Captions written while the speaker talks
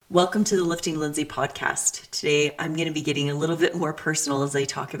Welcome to the Lifting Lindsay podcast. Today, I'm going to be getting a little bit more personal as I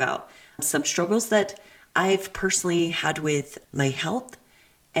talk about some struggles that I've personally had with my health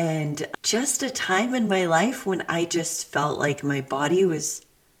and just a time in my life when I just felt like my body was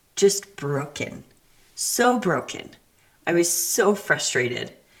just broken. So broken. I was so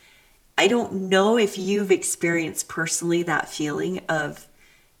frustrated. I don't know if you've experienced personally that feeling of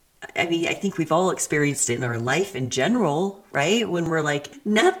I think we've all experienced it in our life in general, right? When we're like,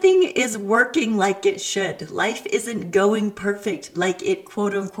 nothing is working like it should. Life isn't going perfect like it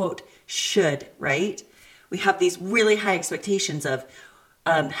quote unquote should, right? We have these really high expectations of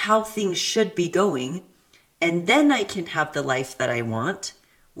how things should be going. And then I can have the life that I want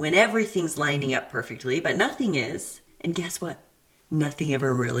when everything's lining up perfectly, but nothing is. And guess what? Nothing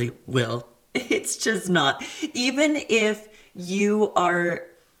ever really will. It's just not. Even if you are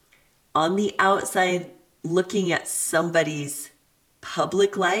on the outside looking at somebody's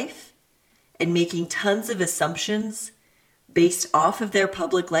public life and making tons of assumptions based off of their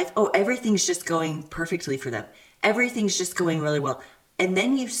public life. Oh, everything's just going perfectly for them. Everything's just going really well. And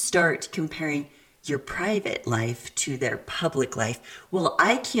then you start comparing your private life to their public life. Well,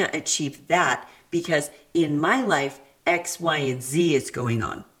 I can't achieve that because in my life, X, Y, and Z is going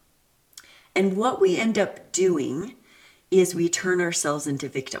on. And what we end up doing is we turn ourselves into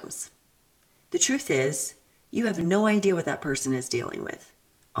victims. The truth is, you have no idea what that person is dealing with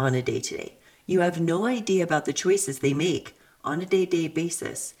on a day-to-day. You have no idea about the choices they make on a day-to-day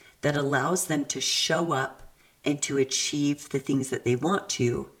basis that allows them to show up and to achieve the things that they want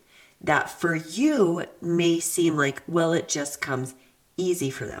to, that for you may seem like, well, it just comes easy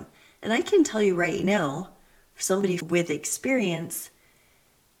for them. And I can tell you right now, for somebody with experience,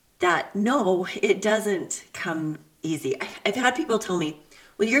 that no, it doesn't come easy. I've had people tell me,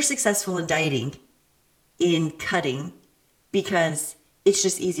 well, you're successful in dieting, in cutting, because it's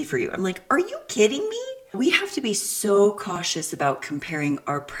just easy for you. I'm like, are you kidding me? We have to be so cautious about comparing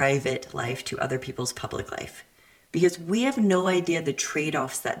our private life to other people's public life because we have no idea the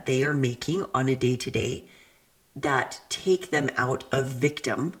trade-offs that they are making on a day-to-day that take them out of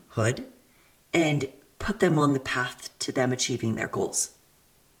victimhood and put them on the path to them achieving their goals.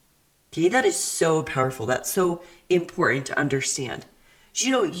 Okay, that is so powerful. That's so important to understand.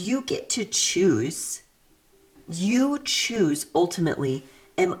 You get to choose. You choose ultimately,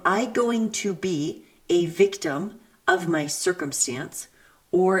 am I going to be a victim of my circumstance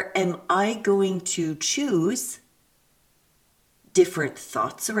or am I going to choose different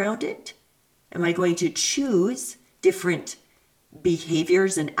thoughts around it? Am I going to choose different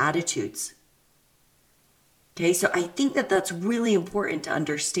behaviors and attitudes? Okay, so I think that that's really important to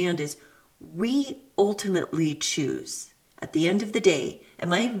understand is we ultimately choose. At the end of the day,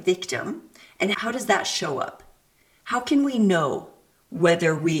 am I a victim? And how does that show up? How can we know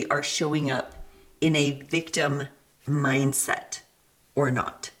whether we are showing up in a victim mindset or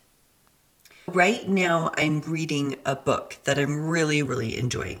not? Right now, I'm reading a book that I'm really, really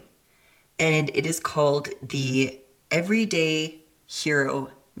enjoying. And it is called The Everyday Hero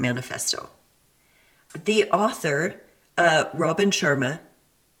Manifesto. The author, Robin Sharma,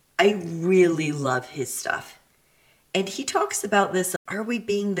 I really love his stuff. And he talks about this, are we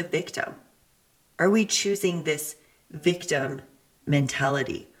being the victim? Are we choosing this victim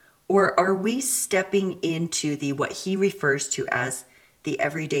mentality? Or are we stepping into what he refers to as the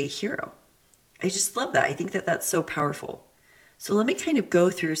everyday hero? I just love that. I think that that's so powerful. So let me kind of go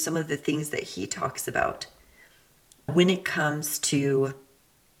through some of the things that he talks about when it comes to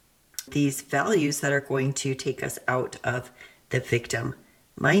these values that are going to take us out of the victim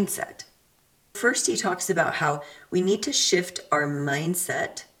mindset. First, he talks about how we need to shift our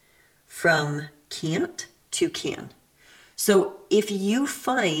mindset from can't to can. So if you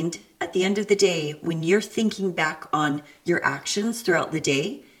find at the end of the day, when you're thinking back on your actions throughout the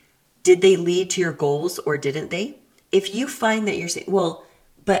day, did they lead to your goals or didn't they? If you find that you're saying, well,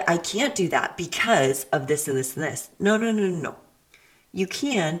 but I can't do that because of this and this and this. No. You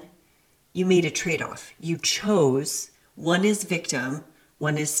can. You made a trade-off. You chose. One is victim.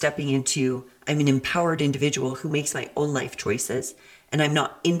 One is stepping into, I'm an empowered individual who makes my own life choices, and I'm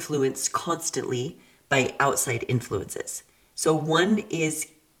not influenced constantly by outside influences. So one is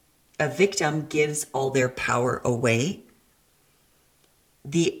a victim gives all their power away.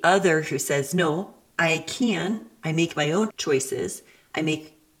 The other who says, no, I make my own choices, I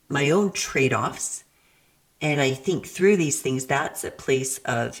make my own trade-offs, and I think through these things, that's a place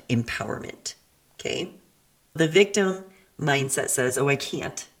of empowerment, okay? The victim mindset says, oh, I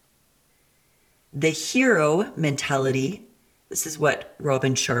can't. The hero mentality, this is what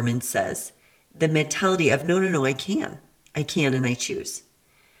Robin Sharma says, the mentality of, no, I can and I choose.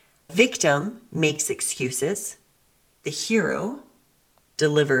 Victim makes excuses. The hero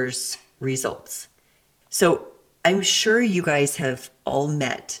delivers results. So I'm sure you guys have all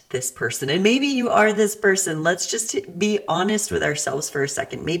met this person, and maybe you are this person. Let's just be honest with ourselves for a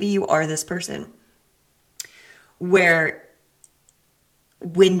second. Maybe you are this person where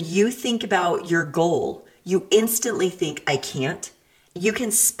when you think about your goal, you instantly think, I can't. You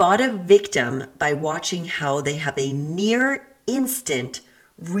can spot a victim by watching how they have a near instant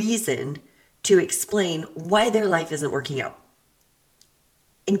reason to explain why their life isn't working out.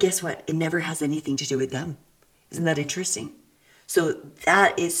 And guess what? It never has anything to do with them. Isn't that interesting? So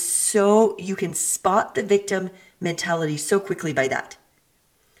that is so, you can spot the victim mentality so quickly by that.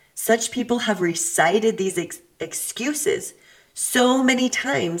 Such people have recited these excuses so many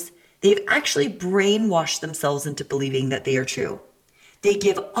times, they've actually brainwashed themselves into believing that they are true. They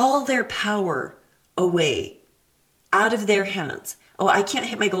give all their power away, out of their hands. Oh, I can't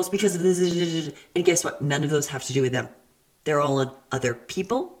hit my goals because of this. And guess what? None of those have to do with them. They're all on other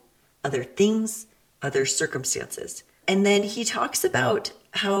people, other things, other circumstances. And then he talks about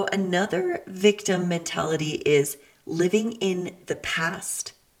how another victim mentality is living in the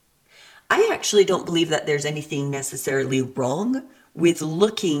past. I actually don't believe that there's anything necessarily wrong with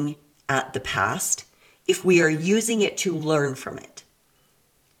looking at the past if we are using it to learn from it.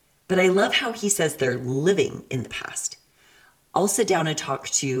 But I love how he says they're living in the past. I'll sit down and talk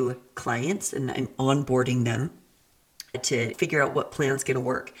to clients, and I'm onboarding them to figure out what plan's going to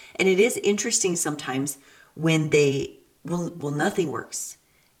work. And it is interesting sometimes when nothing works.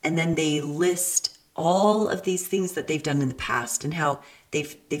 And then they list all of these things that they've done in the past and how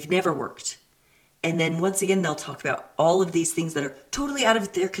they've never worked. And then once again, they'll talk about all of these things that are totally out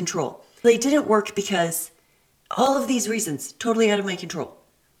of their control. They didn't work because all of these reasons, totally out of my control.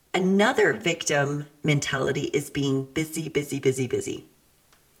 Another victim mentality is being busy, busy, busy, busy.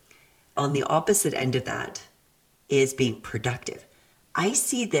 On the opposite end of that is being productive. I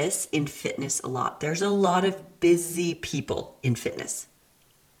see this in fitness a lot. There's a lot of busy people in fitness.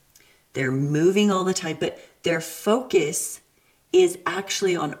 They're moving all the time, but their focus is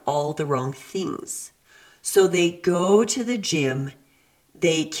actually on all the wrong things. So they go to the gym,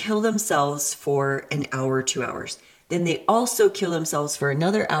 they kill themselves for an hour, 2 hours. Then they also kill themselves for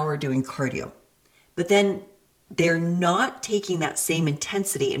another hour doing cardio. But then they're not taking that same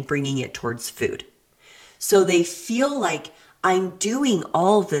intensity and bringing it towards food. So they feel like I'm doing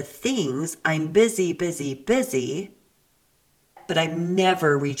all the things, I'm busy, busy, busy, but I'm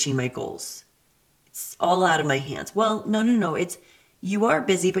never reaching my goals. It's all out of my hands. Well, no. It's you are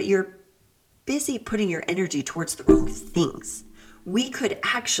busy, but you're busy putting your energy towards the wrong things. We could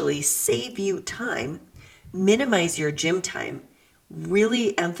actually save you time, minimize your gym time,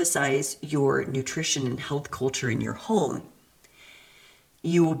 really emphasize your nutrition and health culture in your home.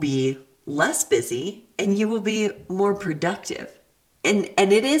 You will be less busy and you will be more productive. And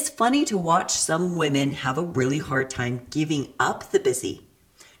it is funny to watch some women have a really hard time giving up the busy.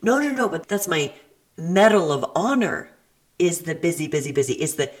 No, but that's my medal of honor is the busy, busy, busy.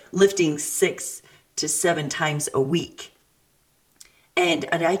 Is the lifting 6 to 7 times a week. And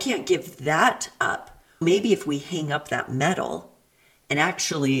I can't give that up. Maybe if we hang up that medal and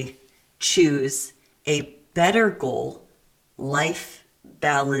actually choose a better goal, life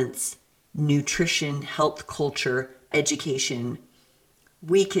balance, nutrition, health culture, education,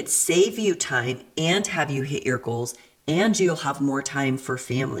 we could save you time and have you hit your goals, and you'll have more time for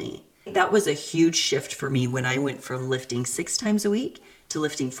family. That was a huge shift for me when I went from lifting 6 times a week to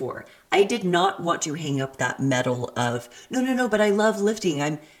lifting 4. I did not want to hang up that medal of, no, but I love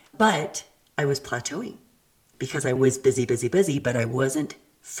lifting. But I was plateauing because I was busy, but I wasn't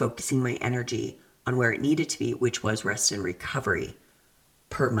focusing my energy on where it needed to be, which was rest and recovery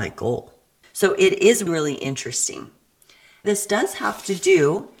per my goal. So it is really interesting. This does have to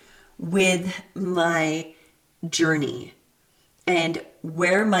do with my journey and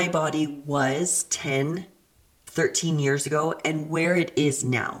where my body was 10, 13 years ago and where it is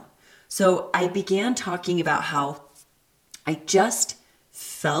now. So I began talking about how I just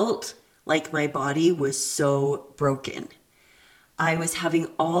felt like my body was so broken. I was having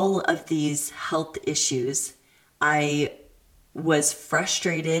all of these health issues. I was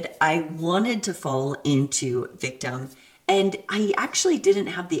frustrated. I wanted to fall into victim. And I actually didn't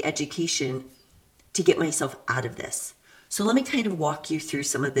have the education to get myself out of this. So let me kind of walk you through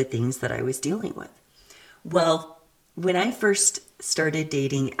some of the things that I was dealing with. Well, when I first started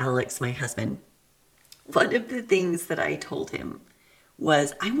dating Alex, my husband, one of the things that I told him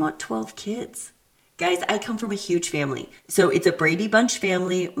was, I want 12 kids. Guys, I come from a huge family. So it's a Brady Bunch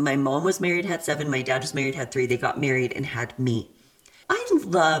family. My mom was married, had 7. My dad was married, had 3. They got married and had me. I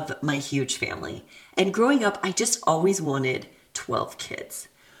love my huge family. And growing up, I just always wanted 12 kids.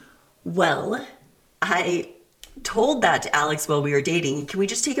 Well, I told that to Alex while we were dating. Can we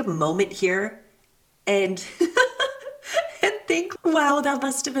just take a moment here and and think, wow, that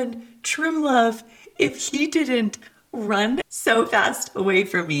must have been true love. If he didn't run so fast away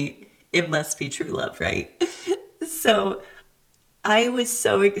from me, it must be true love, right? So I was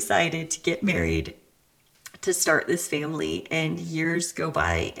so excited to get married, to start this family, and years go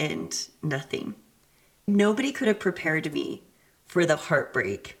by and nothing. Nobody could have prepared me for the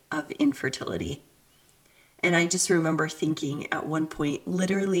heartbreak of infertility. And I just remember thinking at one point,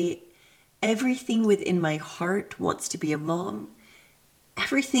 literally, everything within my heart wants to be a mom.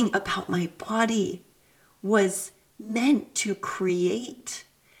 Everything about my body was meant to create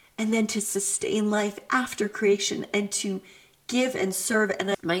and then to sustain life after creation and to give and serve.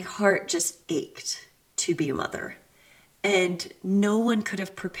 And my heart just ached to be a mother. And no one could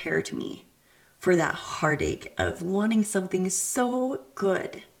have prepared me for that heartache of wanting something so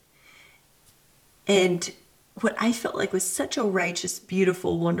good. And what I felt like was such a righteous,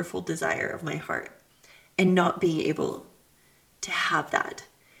 beautiful, wonderful desire of my heart, and not being able to have that.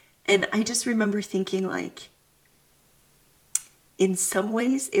 And I just remember thinking, like, in some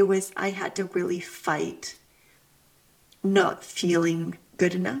ways it was, I had to really fight not feeling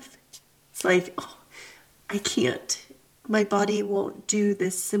good enough. It's like, oh, I can't. My body won't do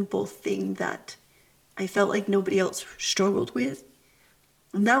this simple thing that I felt like nobody else struggled with.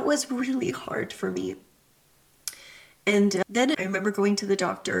 And that was really hard for me. And then I remember going to the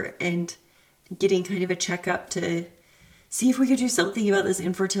doctor and getting kind of a checkup to see if we could do something about this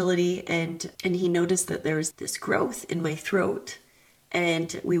infertility. And he noticed that there was this growth in my throat.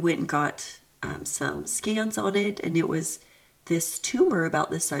 And we went and got some scans on it. And it was this tumor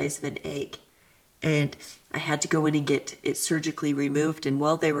about the size of an egg. And I had to go in and get it surgically removed. And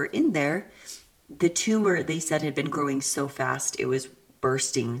while they were in there, the tumor, they said, had been growing so fast, it was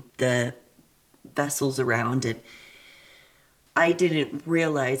bursting the vessels around it. I didn't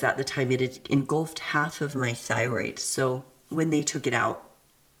realize at the time it had engulfed half of my thyroid. So when they took it out,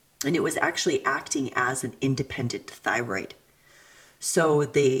 and it was actually acting as an independent thyroid. So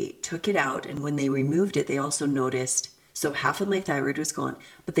they took it out, and when they removed it, they also noticed, so half of my thyroid was gone,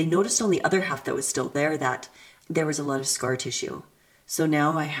 but they noticed on the other half that was still there that there was a lot of scar tissue. So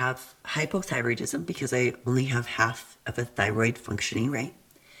now I have hypothyroidism because I only have half of a thyroid functioning, right?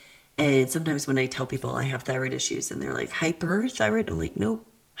 And sometimes when I tell people I have thyroid issues and they're like, hyperthyroid, I'm like, nope,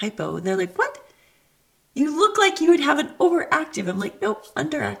 hypo. And they're like, what? You look like you would have an overactive. I'm like, nope,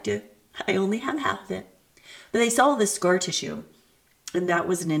 underactive. I only have half of it. But they saw this scar tissue, and that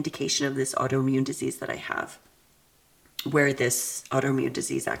was an indication of this autoimmune disease that I have, where this autoimmune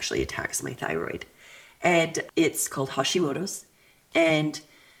disease actually attacks my thyroid. And it's called Hashimoto's. And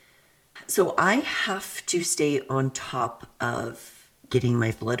so I have to stay on top of getting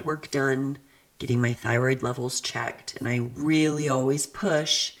my blood work done, getting my thyroid levels checked. And I really always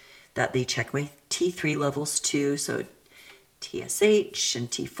push that they check my T3 levels too. So TSH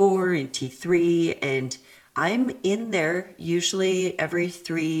and T4 and T3. And I'm in there usually every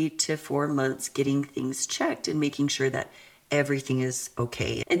 3 to 4 months getting things checked and making sure that everything is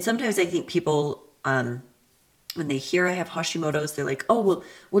okay. And sometimes I think people, when they hear I have Hashimoto's, they're like, oh, well,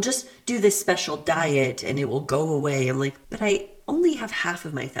 we'll just do this special diet and it will go away. I'm like, but I only have half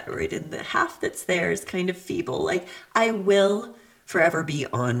of my thyroid, and the half that's there is kind of feeble. Like, I will forever be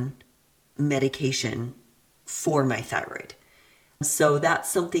on medication for my thyroid. So that's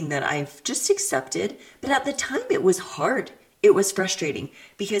something that I've just accepted. But at the time, it was hard. It was frustrating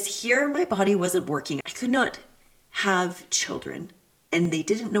because here my body wasn't working. I could not have children. And they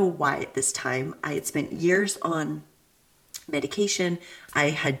didn't know why at this time. I had spent years on medication.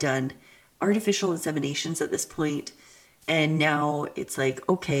 I had done artificial inseminations at this point. And now it's like,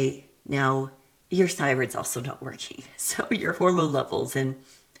 okay, now your thyroid's also not working. So your hormone levels. And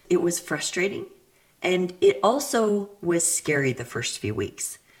it was frustrating. And it also was scary the first few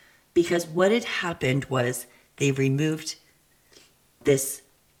weeks. Because what had happened was they removed this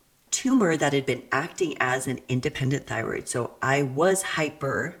tumor that had been acting as an independent thyroid. So I was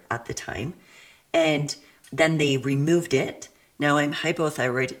hyper at the time, and then they removed it. Now I'm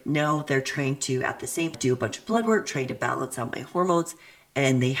hypothyroid. Now they're trying to, at the same, do a bunch of blood work, trying to balance out my hormones,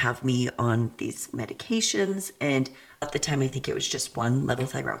 and they have me on these medications. And at the time, I think it was just one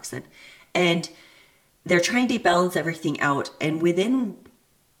levothyroxine. And they're trying to balance everything out. And within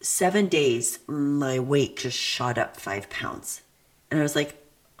 7 days, my weight just shot up 5 pounds. And I was like,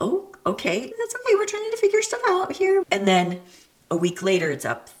 oh, okay, that's okay. We're trying to figure stuff out here. And then a week later, it's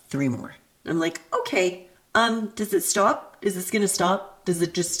up 3 more. I'm like, okay, does it stop? Is this going to stop? Does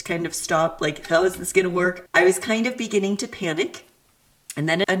it just kind of stop? Like, how is this going to work? I was kind of beginning to panic. And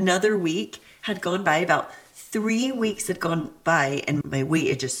then another week had gone by, about 3 weeks had gone by, and my weight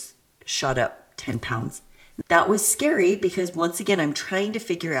had just shot up 10 pounds. That was scary because once again, I'm trying to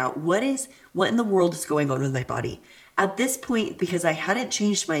figure out what in the world is going on with my body. At this point, because I hadn't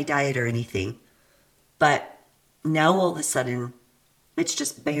changed my diet or anything, but now all of a sudden, it's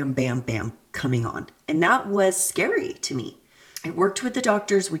just bam, bam, bam coming on. And that was scary to me. I worked with the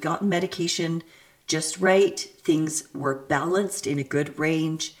doctors. We got medication just right. Things were balanced in a good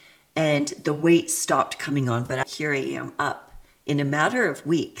range, and the weight stopped coming on. But here I am up in a matter of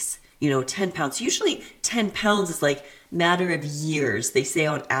weeks, 10 pounds. Usually 10 pounds is like matter of years. They say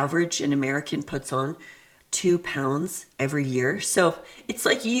on average, an American puts on 2 pounds every year. So it's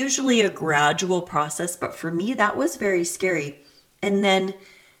like usually a gradual process. But for me, that was very scary. And then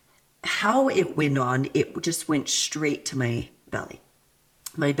how it went on, it just went straight to my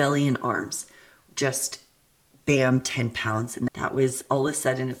belly and arms, just bam, 10 pounds. And that was all of a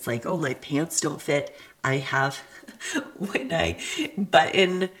sudden, it's like, oh, my pants don't fit. I have, when I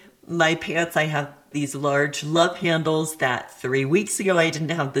button my pants, I have these large love handles that 3 weeks ago, I didn't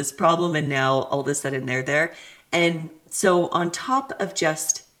have this problem. And now all of a sudden they're there. And so on top of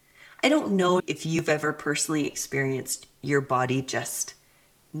just, I don't know if you've ever personally experienced your body just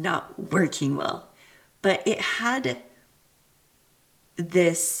not working well, but it had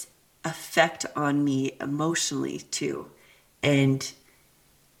this effect on me emotionally too. And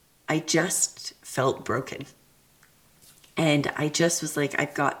I just felt broken. And I just was like,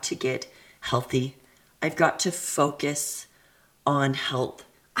 I've got to get healthy. I've got to focus on health.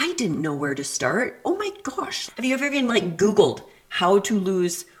 I didn't know where to start. Oh my gosh. Have you ever been Googled how to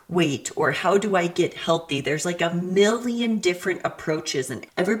lose weight or how do I get healthy? There's like a million different approaches and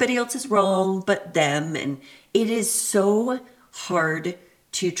everybody else is wrong but them. And it is so hard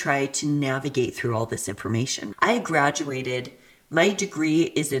to try to navigate through all this information. I graduated. My degree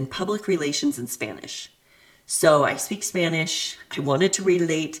is in public relations and Spanish. So I speak Spanish. I wanted to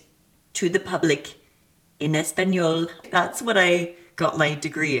relate to the public in Espanol. That's what I got my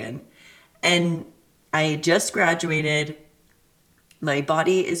degree in. And I just graduated. My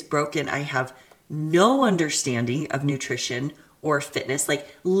body is broken. I have no understanding of nutrition or fitness.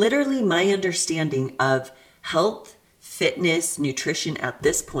 Literally my understanding of health, fitness, nutrition at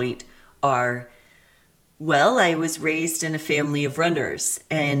this point are, well, I was raised in a family of runners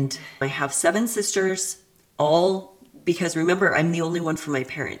and I have 7 sisters, all because remember, I'm the only one from my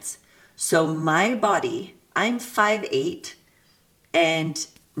parents. So my body, I'm 5'8", and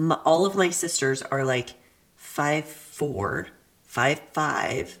all of my sisters are 5'4",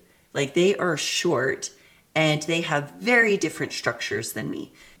 5'5". They are short and they have very different structures than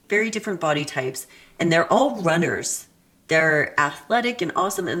me, very different body types, and they're all runners. They're athletic and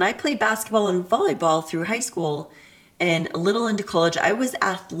awesome. And I played basketball and volleyball through high school and a little into college. I was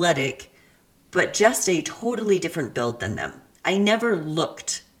athletic, but just a totally different build than them. I never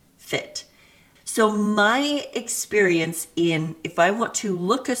looked fit. So my experience in, if I want to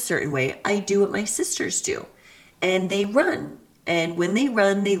look a certain way, I do what my sisters do. And they run. And when they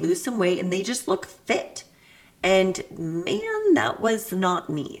run, they lose some weight and they just look fit. And man, that was not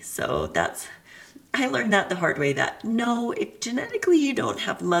me. So I learned that the hard way, that no, if genetically you don't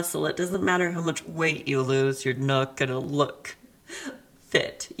have muscle, it doesn't matter how much weight you lose, you're not gonna look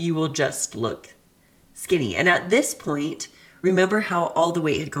fit. You will just look skinny. And at this point, remember how all the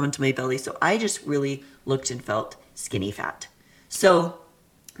weight had gone to my belly. So I just really looked and felt skinny fat. So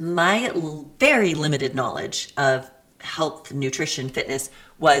my very limited knowledge of health, nutrition, fitness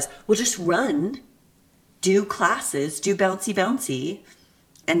was, well, just run, do classes, do bouncy,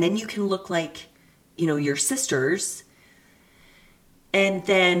 and then you can look like, your sisters, and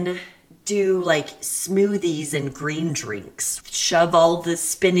then do smoothies and green drinks. Shove all the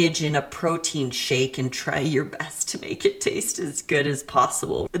spinach in a protein shake and try your best to make it taste as good as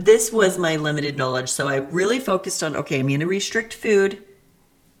possible. This was my limited knowledge. So I really focused on, okay, I'm going to restrict food.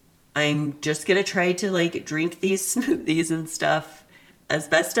 I'm just going to try to drink these smoothies and stuff as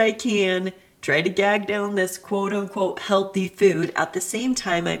best I can. Try to gag down this quote unquote healthy food. At the same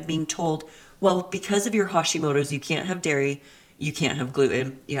time, I'm being told, well, because of your Hashimoto's, you can't have dairy, you can't have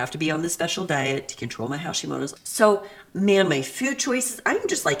gluten, you have to be on this special diet to control my Hashimoto's. So, man, my food choices, I'm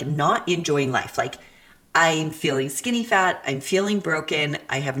just not enjoying life. I'm feeling skinny fat, I'm feeling broken,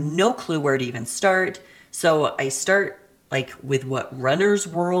 I have no clue where to even start. So I start with what Runner's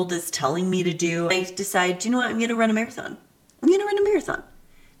World is telling me to do. I decide, you know what, I'm gonna run a marathon.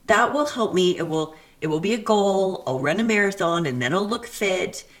 That will help me. It will be a goal. I'll run a marathon and then I'll look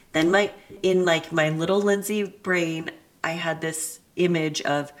fit. Then my little Lindsay brain, I had this image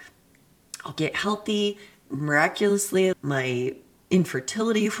of I'll get healthy, miraculously, my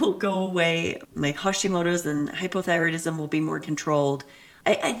infertility will go away, my Hashimoto's and hypothyroidism will be more controlled.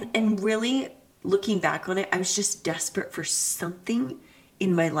 And really looking back on it, I was just desperate for something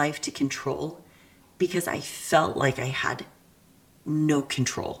in my life to control because I felt like I had no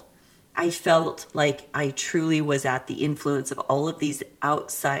control. I felt like I truly was at the influence of all of these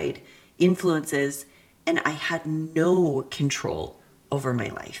outside influences, and I had no control over my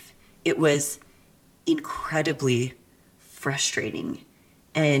life. It was incredibly frustrating.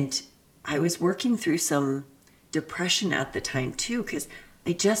 And I was working through some depression at the time too, because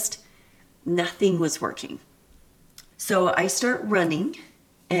nothing was working. So I start running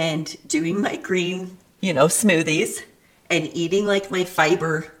and doing my green, smoothies and eating like my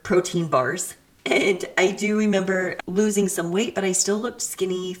fiber protein bars. And I do remember losing some weight, but I still looked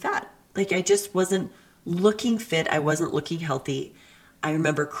skinny fat. Like I just wasn't looking fit. I wasn't looking healthy. I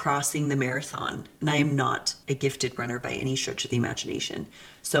remember crossing the marathon, and I am not a gifted runner by any stretch of the imagination.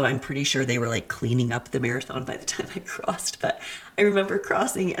 So I'm pretty sure they were like cleaning up the marathon by the time I crossed. But I remember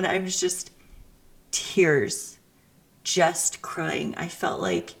crossing and I was just tears, just crying. I felt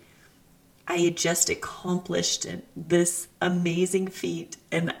like I had just accomplished this amazing feat,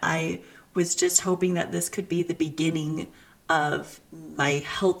 and I was just hoping that this could be the beginning of my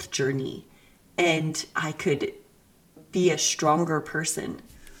health journey and I could be a stronger person.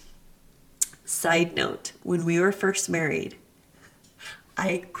 Side note, when we were first married,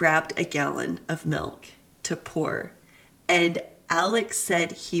 I grabbed a gallon of milk to pour, and Alex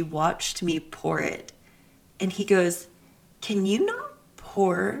said he watched me pour it, and he goes, "Can you not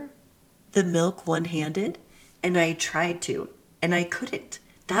pour the milk one-handed?" And I tried to, and I couldn't.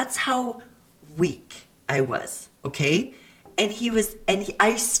 That's how weak I was, okay?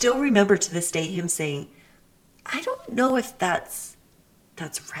 I still remember to this day him saying, "I don't know if that's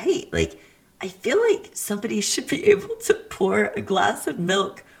right. Like, I feel like somebody should be able to pour a glass of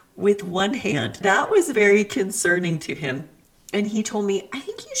milk with one hand." That was very concerning to him. And he told me, "I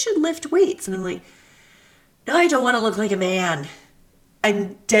think you should lift weights." And I'm like, "No, I don't want to look like a man."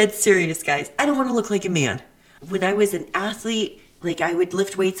 I'm dead serious, guys. I don't want to look like a man. When I was an athlete, like I would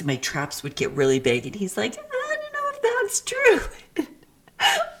lift weights and my traps would get really big. And he's like, "I don't know if that's true."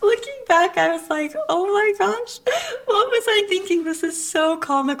 Looking back, I was like, oh my gosh, what was I thinking? This is so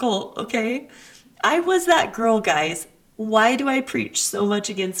comical, okay? I was that girl, guys. Why do I preach so much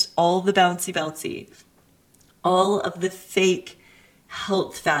against all the bouncy, all of the fake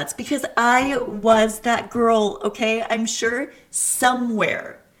health fads? Because I was that girl, okay? I'm sure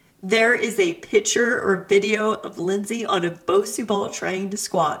somewhere there is a picture or video of Lindsay on a Bosu ball trying to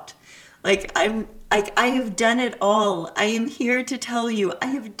squat. I have done it all. I am here to tell you, I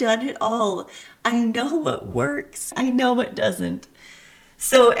have done it all. I know what works. I know what doesn't.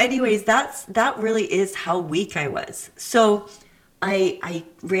 So anyways, that really is how weak I was. So I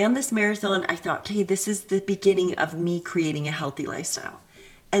ran this marathon. I thought, okay, this is the beginning of me creating a healthy lifestyle.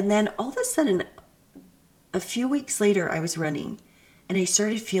 And then all of a sudden, a few weeks later, I was running and I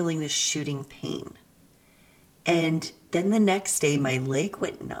started feeling this shooting pain. And then the next day, my leg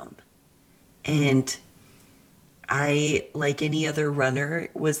went numb. And I, like any other runner,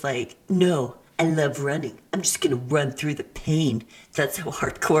 was like, "No, I love running. I'm just going to run through the pain. That's how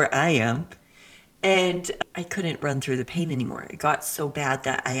hardcore I am." And I couldn't run through the pain anymore. It got so bad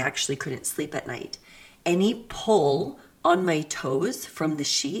that I actually couldn't sleep at night. Any pull on my toes from the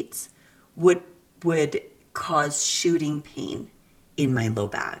sheets would cause shooting pain in my low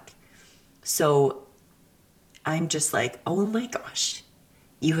back. So I'm just like, oh my gosh,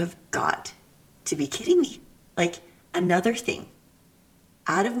 you have got to be kidding me. Like, another thing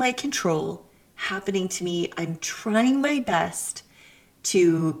out of my control happening to me. I'm trying my best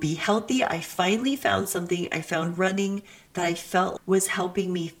to be healthy. I finally found something. I found running that I felt was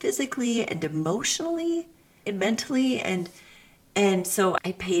helping me physically and emotionally and mentally. And so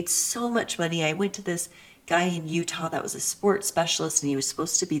I paid so much money. I went to this guy in Utah that was a sports specialist, and he was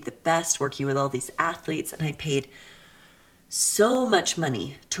supposed to be the best, working with all these athletes. And I paid so much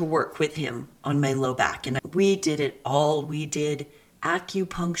money to work with him on my low back. And we did it all. We did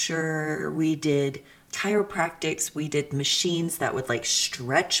acupuncture, we did chiropractics, we did machines that would like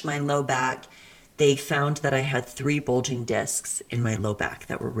stretch my low back. They found that I had 3 bulging discs in my low back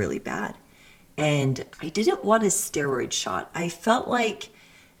that were really bad. And I didn't want a steroid shot. I felt like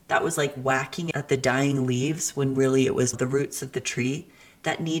that was like whacking at the dying leaves when really it was the roots of the tree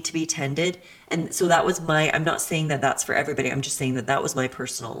that need to be tended. And so that was I'm not saying that that's for everybody. I'm just saying that was my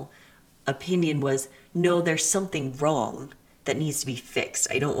personal opinion was, no, there's something wrong that needs to be fixed.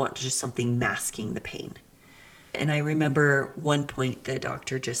 I don't want just something masking the pain. And I remember one point the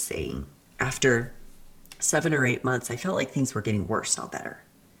doctor just saying, after 7 or 8 months, I felt like things were getting worse, not better.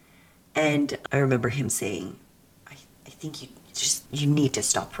 And I remember him saying, I think you need to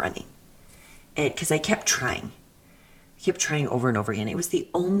stop running. And because I kept trying over and over again. It was the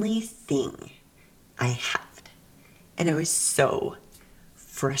only thing I had. And I was so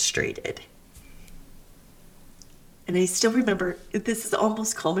frustrated. And I still remember, this is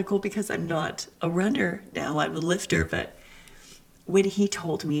almost comical because I'm not a runner now, I'm a lifter, but when he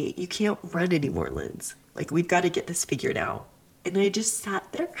told me, you can't run anymore, Linz, like we've got to get this figured out. And I just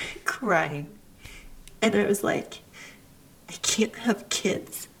sat there crying. And I was like, I can't have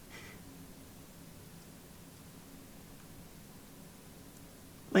kids.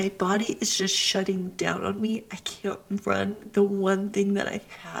 My body is just shutting down on me. I can't run the one thing that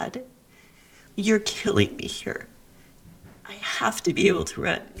I've had. You're killing me here. I have to be able to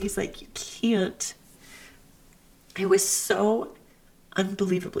run. He's like, you can't. It was so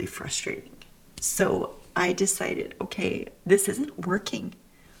unbelievably frustrating. So I decided, okay, this isn't working.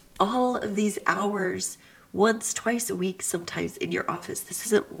 All of these hours, once, twice a week, sometimes in your office, this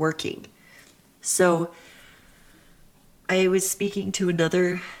isn't working. So I was speaking to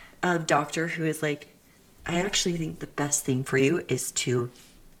another doctor who is like, I actually think the best thing for you is to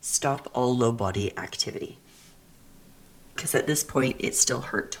stop all low body activity. Because at this point, it still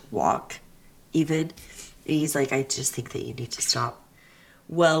hurt to walk, even. And he's like, I just think that you need to stop.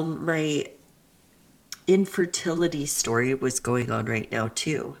 Well, my infertility story was going on right now,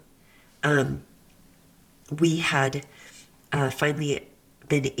 too. We had finally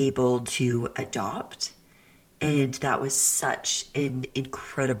been able to adopt, and that was such an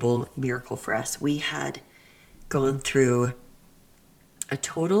incredible miracle for us. We had gone through a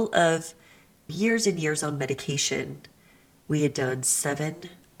total of years and years on medication. We had done 7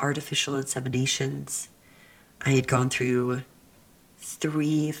 artificial inseminations. I had gone through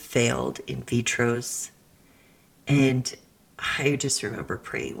 3 failed in vitros. And I just remember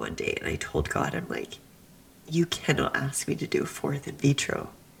praying one day and I told God, I'm like, you cannot ask me to do a 4th in vitro.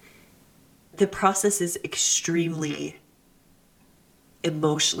 The process is extremely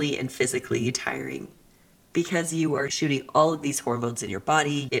emotionally and physically tiring because you are shooting all of these hormones in your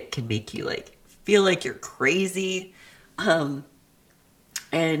body. It can make you like feel like you're crazy. And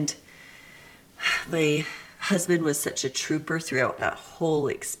my husband was such a trooper throughout that whole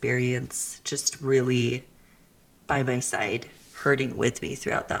experience, just really by my side, hurting with me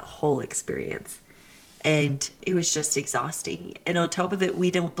throughout that whole experience. And it was just exhausting. And on top of it, we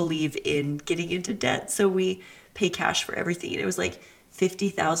don't believe in getting into debt, so we pay cash for everything. And it was like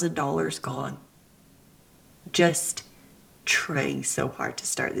 $50,000 gone. Just trying so hard to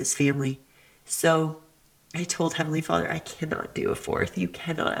start this family. So I told Heavenly Father, I cannot do a 4th. You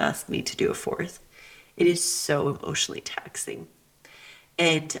cannot ask me to do a 4th. It is so emotionally taxing.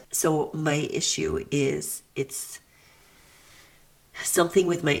 And so my issue is it's something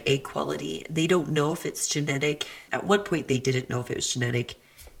with my egg quality. They don't know if it's genetic. At one point, they didn't know if it was genetic.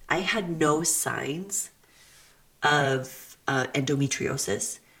 I had no signs of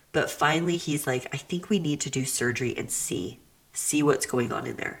endometriosis, but finally he's like, I think we need to do surgery and see what's going on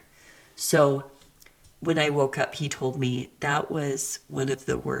in there. So when I woke up, he told me that was one of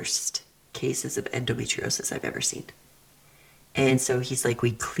the worst cases of endometriosis I've ever seen. And so he's like,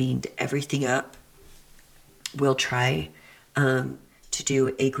 we cleaned everything up. We'll try to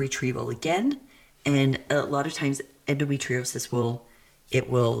do egg retrieval again. And a lot of times endometriosis will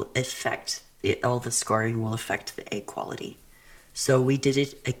affect it, all the scarring will affect the egg quality. So we did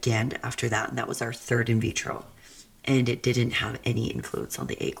it again after that, and that was our 3rd in vitro. And it didn't have any influence on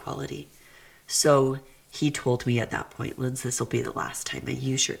the egg quality. So he told me at that point, Linz, this will be the last time I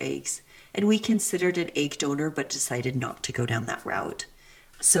use your eggs. And we considered an egg donor, but decided not to go down that route.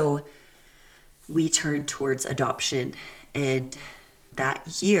 So we turned towards adoption. And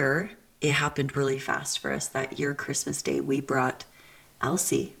that year, it happened really fast for us. That year, Christmas Day, we brought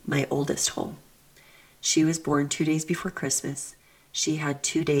Elsie, my oldest, home. She was born 2 days before Christmas. She had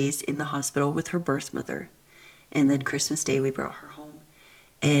 2 days in the hospital with her birth mother. And then Christmas Day, we brought her home.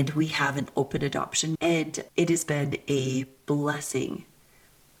 And we have an open adoption. And it has been a blessing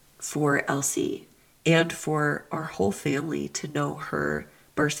for Elsie and for our whole family to know her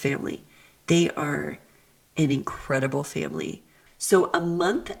birth family. They are an incredible family. So a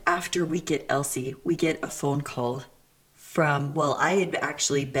month after we get Elsie, we get a phone call from, well, I had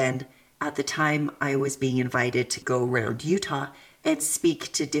actually been, at the time I was being invited to go around Utah and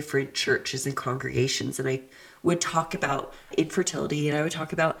speak to different churches and congregations. And I would talk about infertility and I would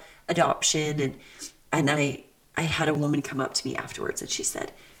talk about adoption. And I had a woman come up to me afterwards and she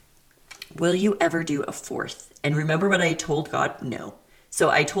said, will you ever do a fourth? And remember what I told God? No. So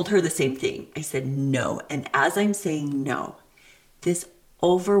I told her the same thing. I said no. And as I'm saying no, this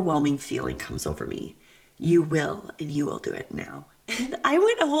overwhelming feeling comes over me. You will, and you will do it now. And I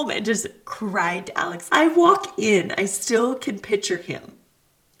went home and just cried to Alex. I walk in, I still can picture him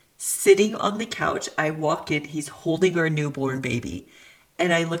sitting on the couch. I walk in, he's holding our newborn baby.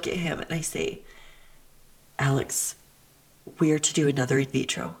 And I look at him and I say, Alex, we are to do another in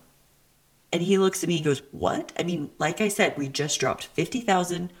vitro. And he looks at me and goes, what? I mean, like I said, we just dropped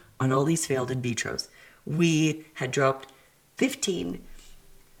 50,000 on all these failed in vitros. We had dropped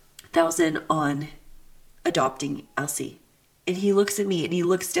 15,000 on adopting Elsie. And he looks at me and he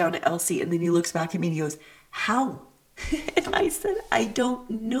looks down at Elsie and then he looks back at me and he goes, how? And I said, I don't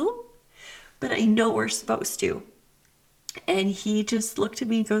know, but I know we're supposed to. And he just looked at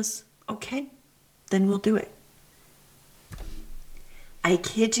me and goes, okay, then we'll do it. I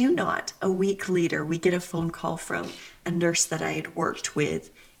kid you not, a week later, we get a phone call from a nurse that I had worked with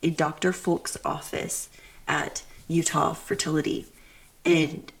in Dr. Folk's office at Utah Fertility.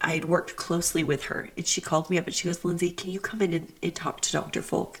 And I had worked closely with her. And she called me up and she goes, Lindsay, can you come in and talk to Dr.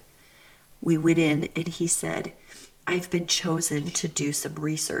 Folk? We went in and he said, I've been chosen to do some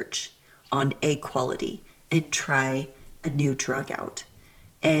research on egg quality and try a new drug out.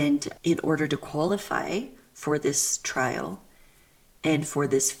 And in order to qualify for this trial, and for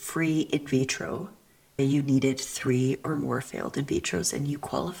this free in vitro, you needed 3 or more failed in vitros and you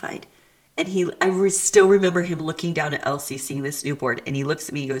qualified. And I still remember him looking down at Elsie, seeing this newborn, and he looks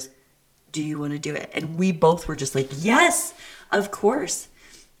at me and goes, do you want to do it? And we both were just like, yes, of course.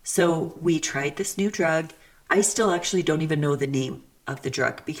 So we tried this new drug. I still actually don't even know the name of the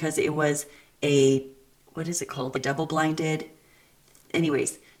drug because it was what is it called? A double-blinded.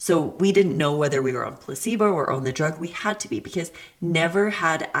 Anyways, so we didn't know whether we were on placebo or on the drug. We had to be because never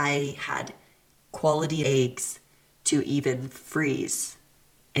had I had quality eggs to even freeze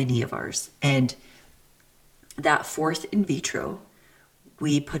any of ours. And that fourth in vitro,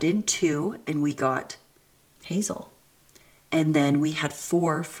 we put in 2 and we got Hazel. And then we had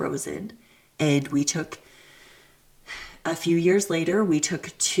 4 frozen. And we took, a few years later, we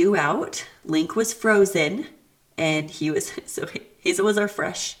took 2 out. Link was frozen and so Hazel was our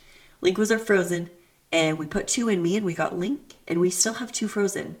fresh, Link was our frozen, and we put 2 in me and we got Link, and we still have 2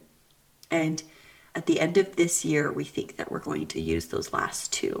 frozen. And at the end of this year, we think that we're going to use those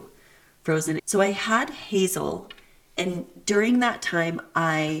last 2 frozen. So I had Hazel, and during that time,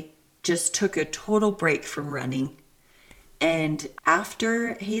 I just took a total break from running. And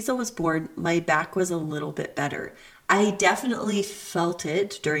after Hazel was born, my back was a little bit better. I definitely felt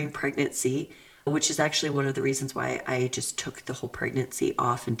it during pregnancy, which is actually one of the reasons why I just took the whole pregnancy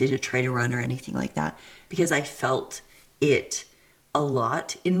off and didn't try to run or anything like that, because I felt it a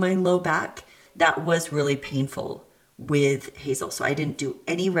lot in my low back. That was really painful with Hazel. So I didn't do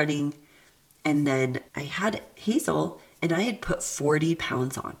any running. And then I had Hazel and I had put 40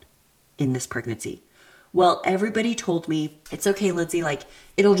 pounds on in this pregnancy. Well, everybody told me, it's okay, Lindsay, like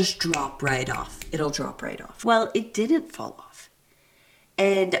it'll just drop right off. It'll drop right off. Well, it didn't fall off.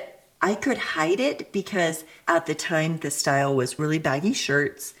 And I could hide it because at the time the style was really baggy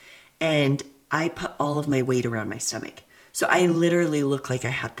shirts and I put all of my weight around my stomach. So I literally looked like I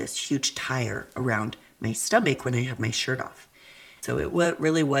had this huge tire around my stomach when I had my shirt off. So it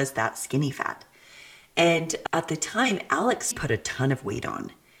really was that skinny fat. And at the time, Alex put a ton of weight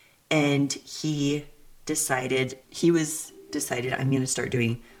on and he decided I'm going to start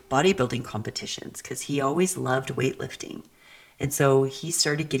doing bodybuilding competitions because he always loved weightlifting. And so he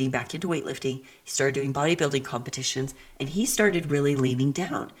started getting back into weightlifting. He started doing bodybuilding competitions and he started really leaning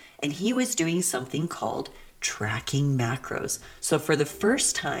down. And he was doing something called tracking macros. So for the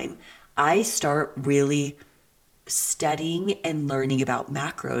first time, I start really studying and learning about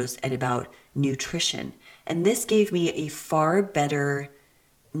macros and about nutrition. And this gave me a far better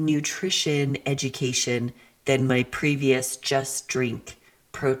nutrition education than my previous just drink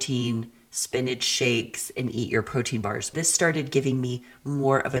protein, spinach shakes, and eat your protein bars. This started giving me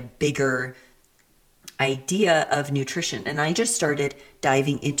more of a bigger idea of nutrition. And I just started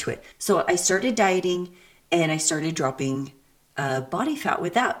diving into it. So I started dieting and I started dropping body fat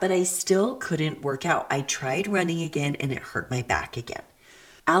with that, but I still couldn't work out. I tried running again and it hurt my back again.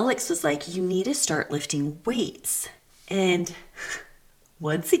 Alex was like, you need to start lifting weights. And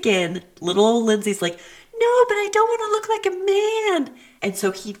once again, little old Lindsay's like, no, but I don't want to look like a man. And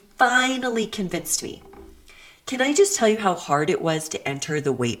so he finally convinced me. Can I just tell you how hard it was to enter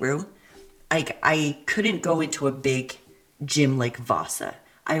the weight room? I couldn't go into a big gym like Vasa.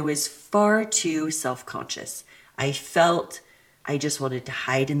 I was far too self-conscious. I felt I just wanted to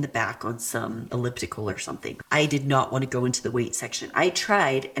hide in the back on some elliptical or something. I did not want to go into the weight section. I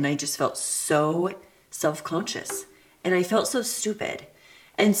tried and I just felt so self-conscious and I felt so stupid.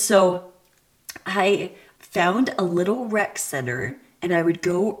 And so I found a little rec center and I would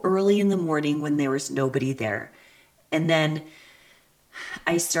go early in the morning when there was nobody there. And then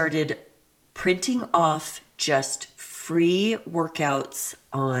I started printing off just free workouts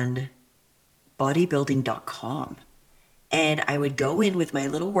on bodybuilding.com. And I would go in with my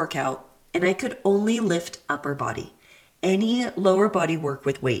little workout and I could only lift upper body. Any lower body work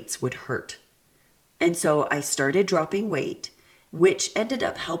with weights would hurt. And so I started dropping weight, which ended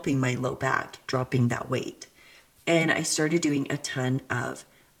up helping my low back, dropping that weight. And I started doing a ton of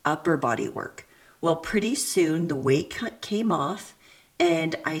upper body work. Well, pretty soon the weight cut came off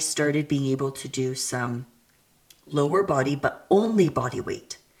and I started being able to do some lower body, but only body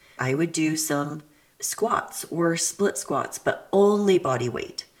weight. I would do some squats or split squats, but only body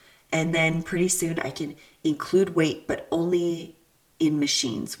weight. And then pretty soon I can include weight, but only in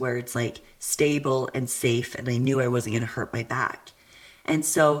machines where it's like stable and safe. And I knew I wasn't going to hurt my back. And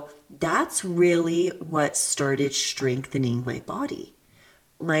so that's really what started strengthening my body.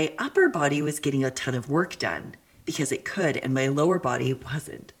 My upper body was getting a ton of work done because it could, and my lower body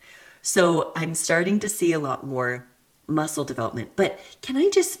wasn't. So I'm starting to see a lot more muscle development. But can I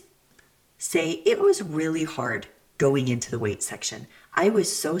just say it was really hard going into the weight section. I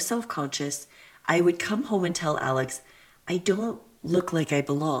was so self-conscious. I would come home and tell Alex, I don't look like I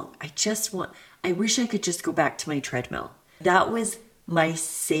belong. I wish I could just go back to my treadmill. That was my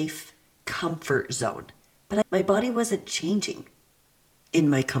safe comfort zone. But my body wasn't changing in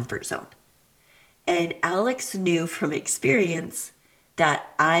my comfort zone. And Alex knew from experience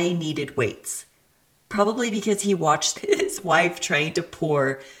that I needed weights. Probably because he watched his wife trying to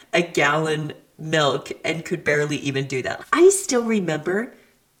pour a gallon milk and could barely even do that. I still remember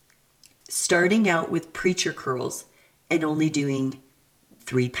starting out with preacher curls and only doing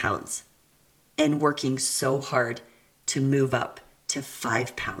 3 pounds and working so hard to move up to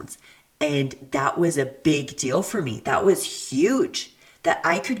 5 pounds. And that was a big deal for me. That was huge that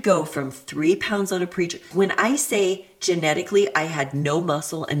I could go from 3 pounds on a preacher. When I say genetically I had no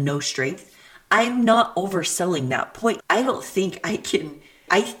muscle and no strength, I'm not overselling that point. I don't think I can.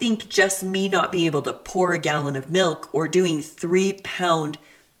 I think just me not being able to pour a gallon of milk or doing 3-pound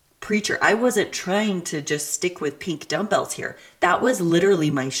preacher. I wasn't trying to just stick with pink dumbbells here. That was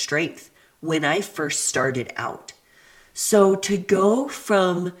literally my strength when I first started out. So to go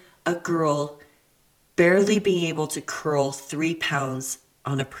from a girl barely being able to curl 3 pounds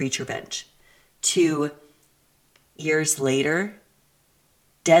on a preacher bench to years later,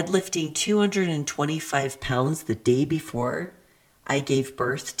 deadlifting 225 pounds the day before I gave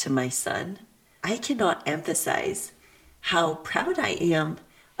birth to my son, I cannot emphasize how proud I am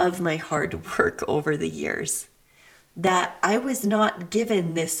of my hard work over the years. That I was not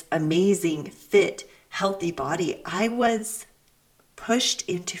given this amazing, fit, healthy body. I was pushed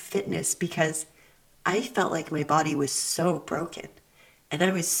into fitness because I felt like my body was so broken and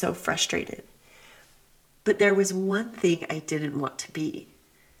I was so frustrated. But there was one thing I didn't want to be.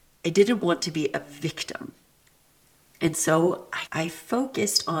 I didn't want to be a victim. And so I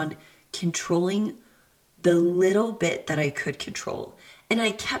focused on controlling the little bit that I could control. And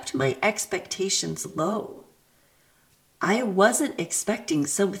I kept my expectations low. I wasn't expecting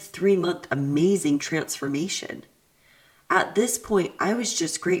some 3-month amazing transformation. At this point, I was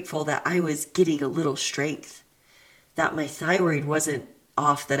just grateful that I was getting a little strength, that my thyroid wasn't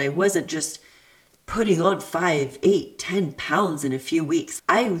off, that I wasn't just putting on 5, 8, 10 pounds in a few weeks.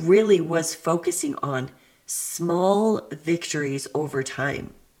 I really was focusing on small victories over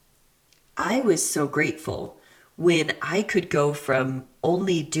time. I was so grateful when I could go from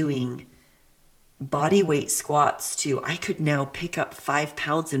only doing body weight squats to I could now pick up 5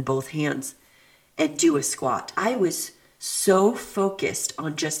 pounds in both hands and do a squat. I was so focused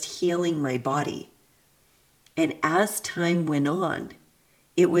on just healing my body. And as time went on,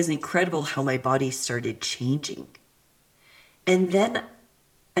 it was incredible how my body started changing. And then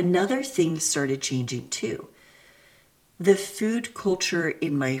another thing started changing too. The food culture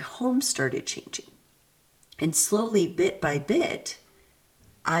in my home started changing. And slowly, bit by bit,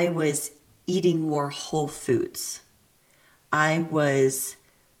 I was eating more whole foods. I was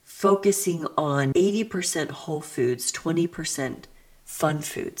focusing on 80% whole foods, 20% fun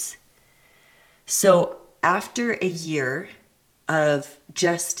foods. So after a year of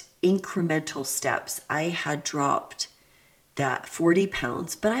just incremental steps, I had dropped that 40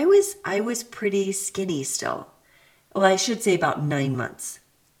 pounds, but I was pretty skinny still. Well, I should say about 9 months.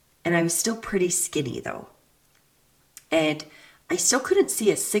 And I was still pretty skinny though. And I still couldn't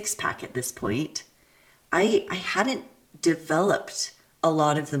see a six pack at this point. I hadn't developed a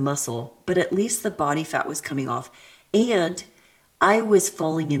lot of the muscle, but at least the body fat was coming off. And I was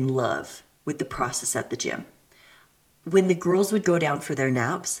falling in love with the process at the gym. When the girls would go down for their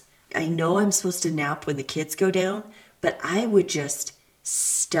naps, I know I'm supposed to nap when the kids go down, but I would just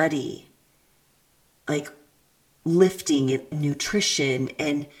study like lifting and nutrition.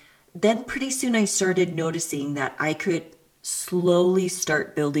 And then pretty soon I started noticing that I could slowly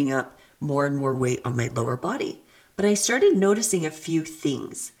start building up more and more weight on my lower body. But I started noticing a few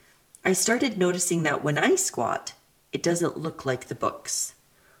things. I started noticing that when I squat, it doesn't look like the books.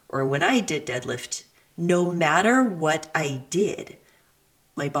 Or when I did deadlift, no matter what I did,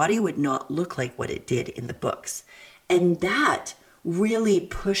 my body would not look like what it did in the books. And that really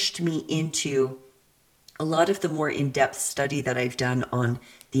pushed me into a lot of the more in-depth study that I've done on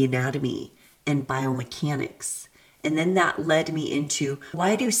the anatomy and biomechanics. And then that led me into,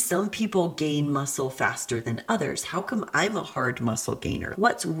 why do some people gain muscle faster than others? How come I'm a hard muscle gainer?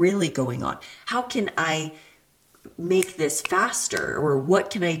 What's really going on? How can I make this faster? Or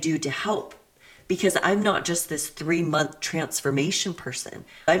what can I do to help? Because I'm not just this 3-month transformation person.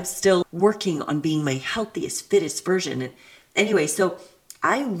 I'm still working on being my healthiest, fittest version. And anyway, so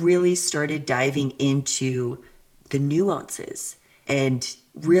I really started diving into the nuances and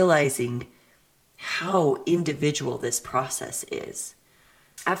realizing how individual this process is.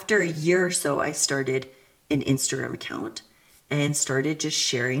 After a year or so, I started an Instagram account and started just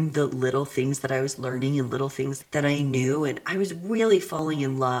sharing the little things that I was learning and little things that I knew. And I was really falling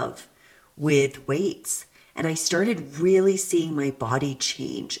in love with weights. And I started really seeing my body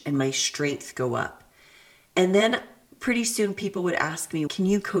change and my strength go up. And then pretty soon people would ask me, can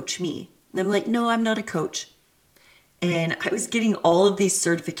you coach me? And I'm like, no, I'm not a coach. And I was getting all of these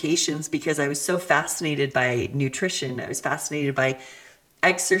certifications because I was so fascinated by nutrition. I was fascinated by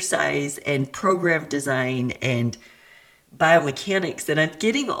exercise and program design and biomechanics. And I'm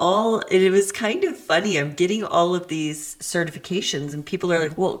getting it was kind of funny. I'm getting all of these certifications and people are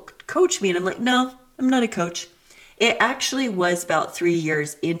like, well, coach me. And I'm like, no, I'm not a coach. It actually was about 3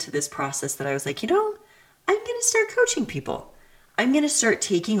 years into this process that I was like, I'm going to start coaching people. I'm going to start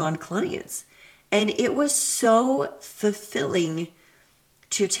taking on clients. And it was so fulfilling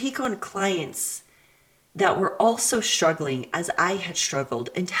to take on clients that were also struggling as I had struggled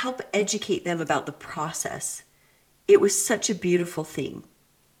and to help educate them about the process. It was such a beautiful thing.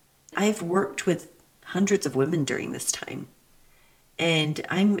 I've worked with hundreds of women during this time, and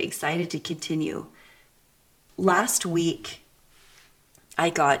I'm excited to continue. Last week, I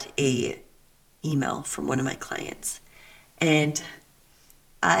got an email from one of my clients, and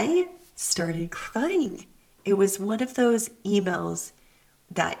I started crying. It was one of those emails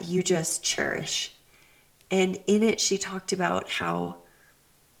that you just cherish. And in it, she talked about how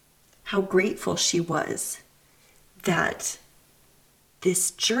grateful she was that this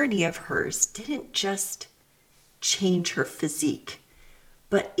journey of hers didn't just change her physique,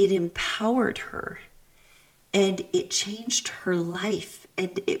 but it empowered her and it changed her life,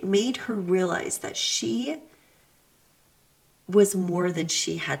 and it made her realize that she was more than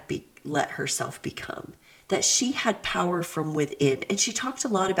she had let herself become, that she had power from within. And she talked a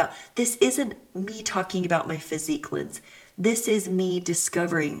lot about, this isn't me talking about my physique lens. This is me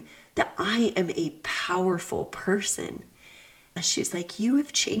discovering that I am a powerful person. And she's like, you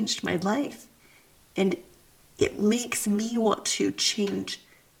have changed my life. And it makes me want to change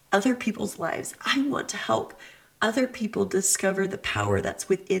other people's lives. I want to help other people discover the power that's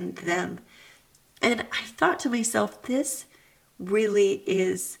within them. And I thought to myself, this really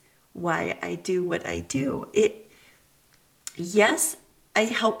is why I do what I do. Yes, I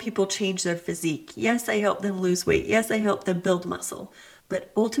help people change their physique. Yes, I help them lose weight. Yes, I help them build muscle.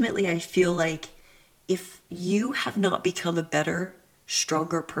 But ultimately, I feel like if you have not become a better,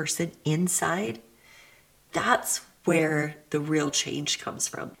 stronger person inside, that's where the real change comes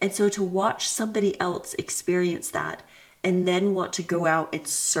from. And so to watch somebody else experience that and then want to go out and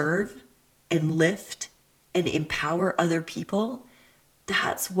serve and lift and empower other people,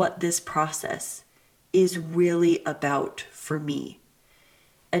 that's what this process is really about for me.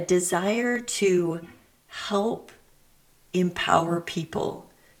 A desire to help empower people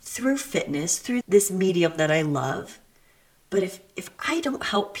through fitness, through this medium that I love. But if I don't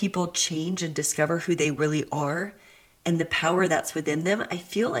help people change and discover who they really are and the power that's within them, I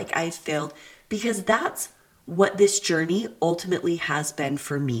feel like I've failed, because that's what this journey ultimately has been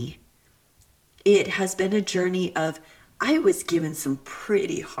for me. It has been a journey of, I was given some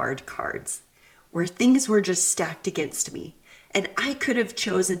pretty hard cards where things were just stacked against me. And I could have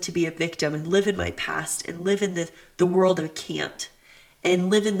chosen to be a victim and live in my past and live in the world of can't and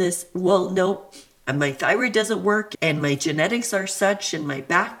live in this, well, no, my thyroid doesn't work and my genetics are such and my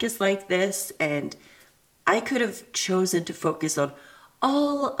back is like this. And I could have chosen to focus on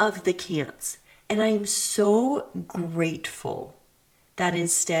all of the can'ts. And I am so grateful that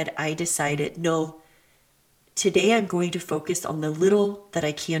instead I decided, no, today I'm going to focus on the little that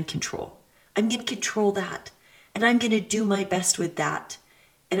I can control. I'm going to control that. And I'm going to do my best with that.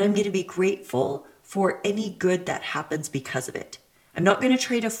 And I'm going to be grateful for any good that happens because of it. I'm not going to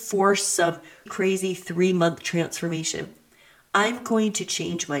try to force some crazy 3-month transformation. I'm going to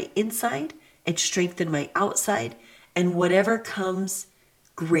change my inside and strengthen my outside. And whatever comes,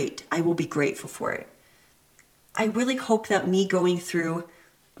 great. I will be grateful for it. I really hope that me going through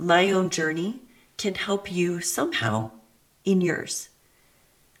my own journey can help you somehow in yours.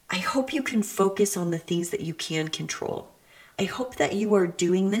 I hope you can focus on the things that you can control. I hope that you are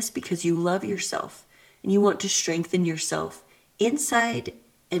doing this because you love yourself and you want to strengthen yourself inside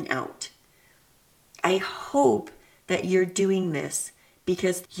and out. I hope that you're doing this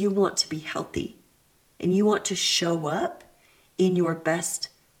because you want to be healthy and you want to show up in your best,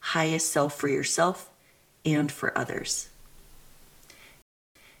 highest self for yourself and for others.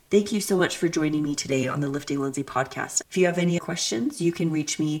 Thank you so much for joining me today on the Lifting Lindsay podcast. If you have any questions, you can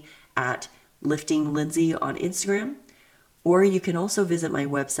reach me at Lifting Lindsay on Instagram, or you can also visit my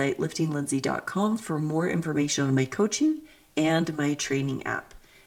website, liftinglindsay.com, for more information on my coaching and my training app.